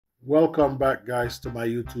Welcome back, guys, to my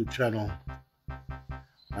YouTube channel.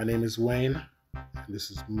 My name is Wayne, and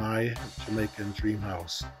this is my Jamaican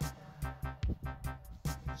Dreamhouse.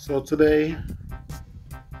 So today,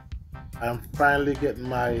 I'm finally getting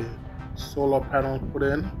my solar panel put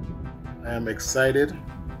in. I am excited.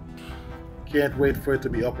 Can't wait for it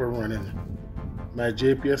to be up and running. My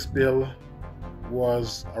JPS bill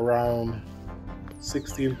was around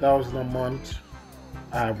 $16,000 a month.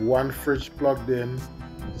 I have one fridge plugged in,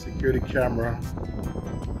 security camera,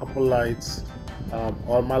 couple lights.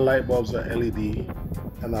 All my light bulbs are LED,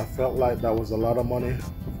 and I felt like that was a lot of money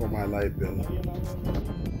for my light bill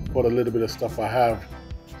for the little bit of stuff I have.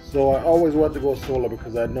 So I always want to go solar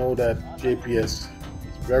because I know that JPS is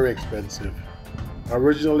very expensive.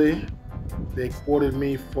 Originally, they quoted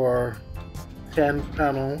me for 10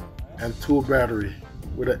 panel and 2 battery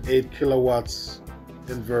with an 8 kilowatts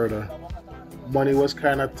inverter. Money was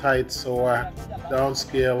kind of tight, so I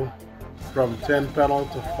downscale from 10 panel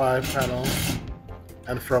to 5 panel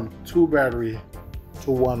and from 2 battery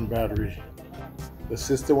to 1 battery. The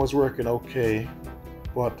system was working okay,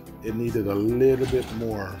 but it needed a little bit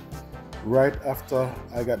more. Right after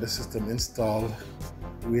I got the system installed,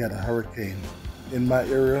 we had a hurricane. In my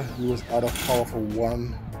area, we was out of power for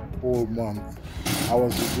 1 whole month. I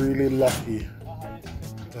was really lucky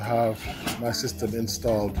to have my system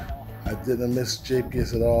installed. I didn't miss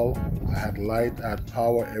JPS at all. I had light, I had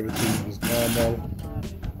power, everything was normal.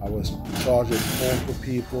 I was charging phone for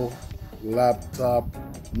people, laptop,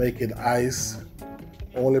 making ice.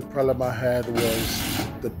 Only problem I had was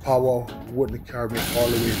the power wouldn't carry me all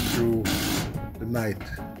the way through the night.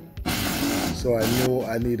 So I knew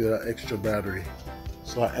I needed an extra battery.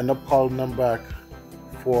 So I ended up calling them back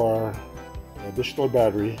for an additional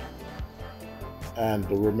battery and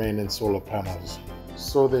the remaining solar panels.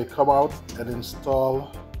 So they come out and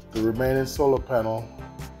install the remaining solar panel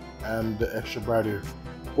and the extra battery.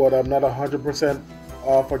 But I'm not 100%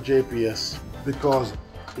 off of JPS because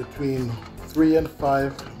between 3 and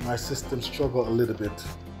 5, my system struggled a little bit.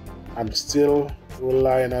 I'm still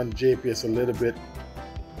relying on JPS a little bit,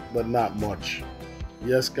 but not much.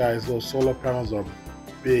 Yes, guys, those solar panels are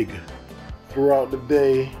big. Throughout the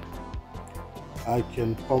day, I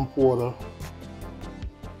can pump water,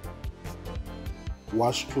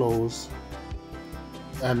 wash clothes,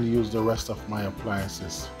 and use the rest of my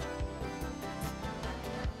appliances.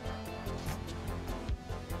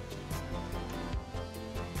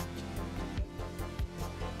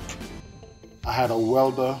 I had a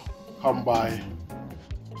welder come by.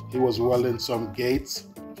 He was welding some gates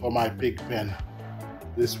for my pig pen.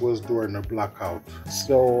 This was during the blackout.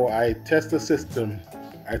 So I test the system.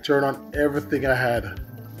 I turned on everything I had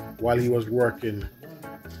while he was working.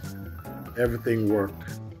 Everything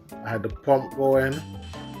worked. I had the pump going,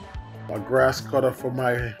 a grass cutter for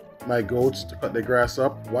my goats to cut the grass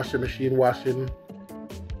up, washing machine washing,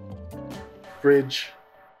 fridge,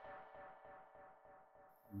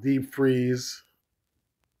 deep freeze,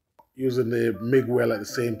 using the MIG well at the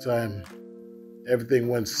same time. Everything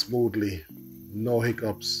went smoothly, no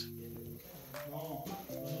hiccups.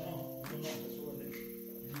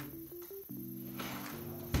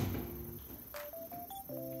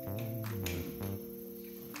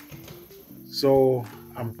 So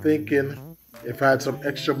I'm thinking if I had some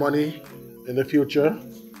extra money in the future,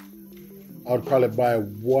 I would probably buy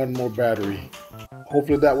 1 more battery.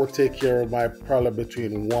 Hopefully that will take care of my problem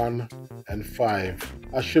between 1 and 5.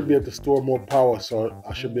 I should be able to store more power, so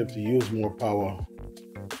I should be able to use more power.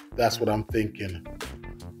 That's what I'm thinking.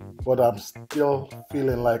 But I'm still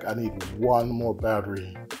feeling like I need 1 more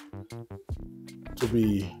battery to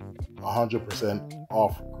be 100%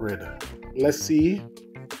 off grid. Let's see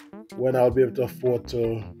when I'll be able to afford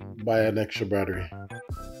to buy an extra battery.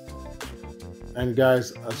 And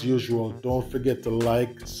guys, as usual, don't forget to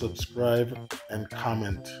like, subscribe, and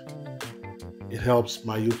comment. It helps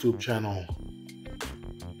my YouTube channel.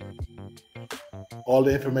 All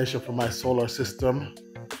the information for my solar system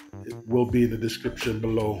will be in the description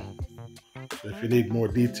below. So if you need more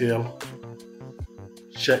detail,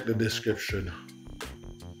 check the description.